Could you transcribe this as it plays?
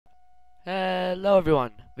Hello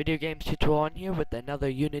everyone, Video Games Tutorial on here with another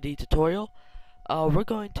Unity tutorial. We're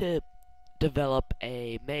going to develop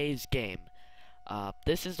a maze game.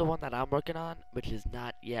 This is the one that I'm working on, which is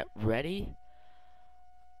not yet ready.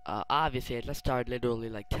 Obviously, I just started literally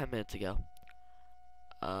like 10 minutes ago.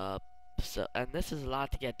 And this is a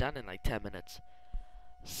lot to get done in like 10 minutes.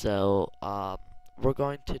 So, we're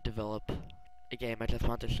going to develop a game. I just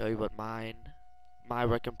want to show you what my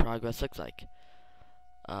work in progress looks like.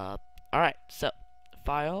 Alright, so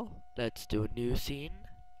file, let's do a new scene.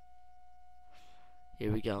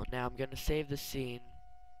 Here we go. Now I'm gonna save the scene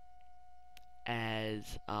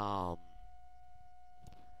as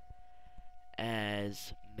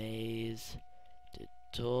maze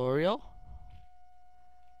tutorial.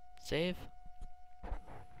 Save.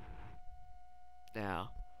 Now,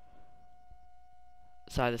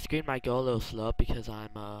 sorry, the screen might go a little slow because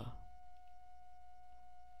I'm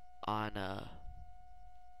on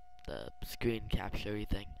the screen capture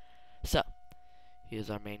thing. So, here's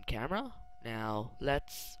our main camera. Now,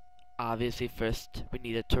 let's obviously first we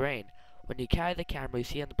need a terrain. When you carry the camera, you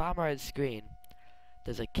see on the bottom right of the screen,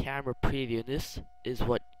 there's a camera preview, and this is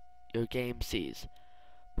what your game sees.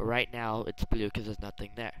 But right now, it's blue because there's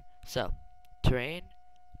nothing there. So, terrain,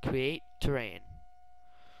 create terrain.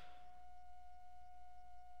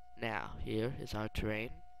 Now, here is our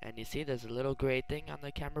terrain, and you see there's a little gray thing on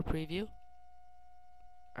the camera preview.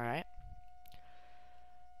 Alright.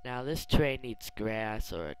 Now this terrain needs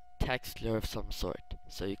grass or a texture of some sort.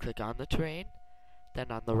 So you click on the terrain,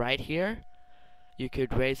 then on the right here, you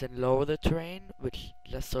could raise and lower the terrain, which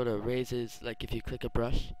just sort of raises, like if you click a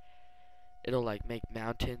brush, it'll like make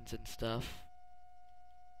mountains and stuff.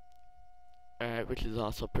 Alright, which is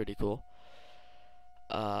also pretty cool.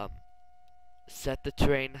 Set the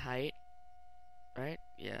terrain height, right?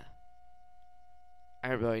 Yeah. I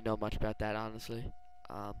don't really know much about that, honestly.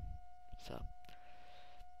 So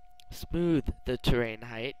smooth the terrain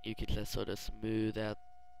height. You can just sort of smooth out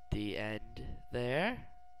the end there.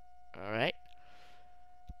 Alright.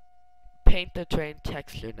 Paint the terrain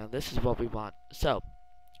texture. Now this is what we want. So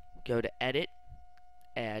go to edit,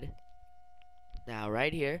 add. Now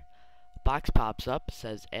right here, box pops up,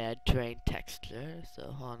 says add terrain texture.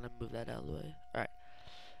 So hold on, let me move that out of the way. Alright.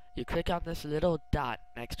 You click on this little dot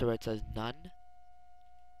next to where it says none,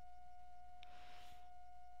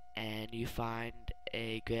 and you find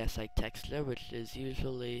a grass-like texture, which is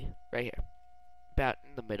usually right here, about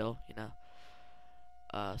in the middle, you know.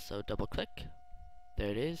 So double click, there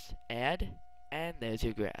it is, add, and there's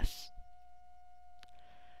your grass.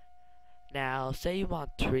 Now say you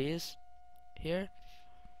want trees here,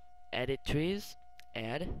 edit trees,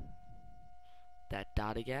 add that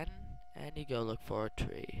dot again, and you go look for a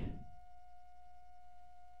tree.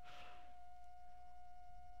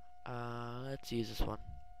 Let's use this one.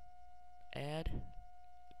 Add,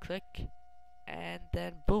 click, and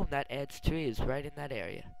then boom, that adds trees right in that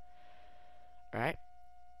area. Alright.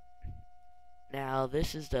 Now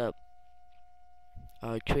this is the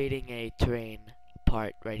creating a terrain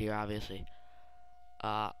part right here, obviously.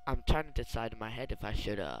 I'm trying to decide in my head if I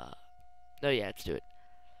should no, yeah, let's do it.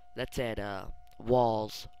 Let's add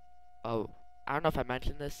walls. Oh, I don't know if I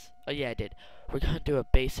mentioned this. Oh yeah, I did. We're gonna do a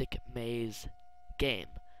basic maze game.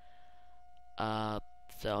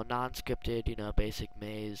 So non-scripted, you know, basic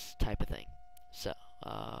maze type of thing. So,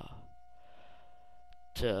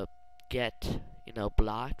 to get, you know,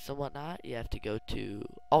 blocks and whatnot, you have to go to,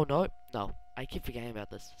 oh no, I keep forgetting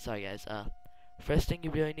about this. Sorry guys. First thing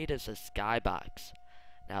you really need is a skybox.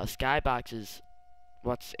 Now, a skybox is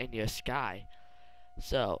what's in your sky.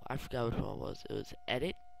 So, I forgot which one it was. It was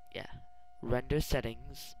edit, yeah, render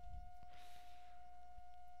settings,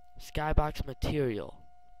 skybox material.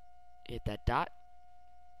 Hit that dot.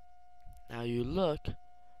 Now you look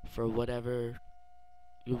for whatever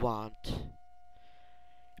you want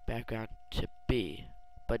background to be.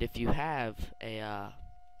 But if you have a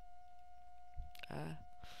oh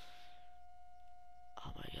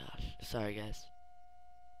my gosh, sorry guys.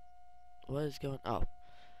 What is going oh.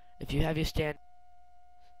 If you have your sorry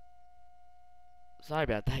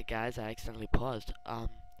about that guys, I accidentally paused.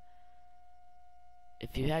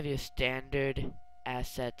 If you have your standard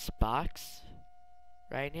assets box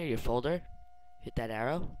right near your folder, hit that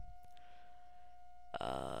arrow.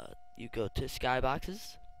 You go to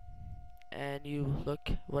skyboxes and you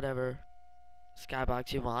look whatever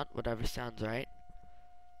skybox you want, whatever sounds right.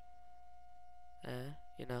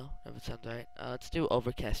 You know, whatever sounds right. Let's do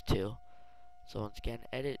Overcast 2. So once again,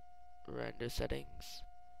 edit, render settings,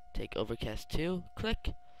 take Overcast 2,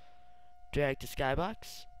 click, drag to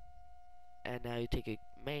skybox, and now you take a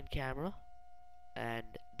main camera,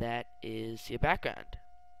 and that is your background.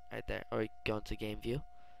 right there, or go into game view.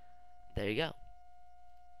 There you go.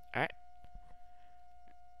 Alright.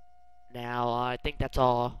 Now, I think that's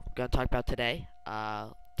all I'm going to talk about today.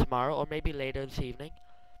 Tomorrow, or maybe later this evening,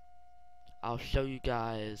 I'll show you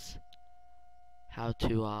guys how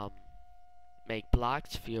to make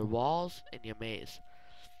blocks for your walls in your maze.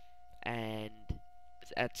 And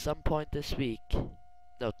at some point this week,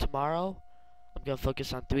 no, tomorrow, I'm going to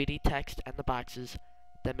focus on 3D text and the boxes.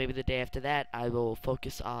 Then maybe the day after that, I will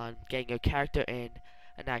focus on getting your character in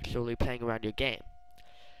and actually playing around your game.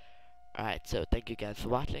 Alright, so thank you guys for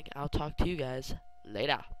watching. I'll talk to you guys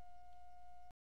later.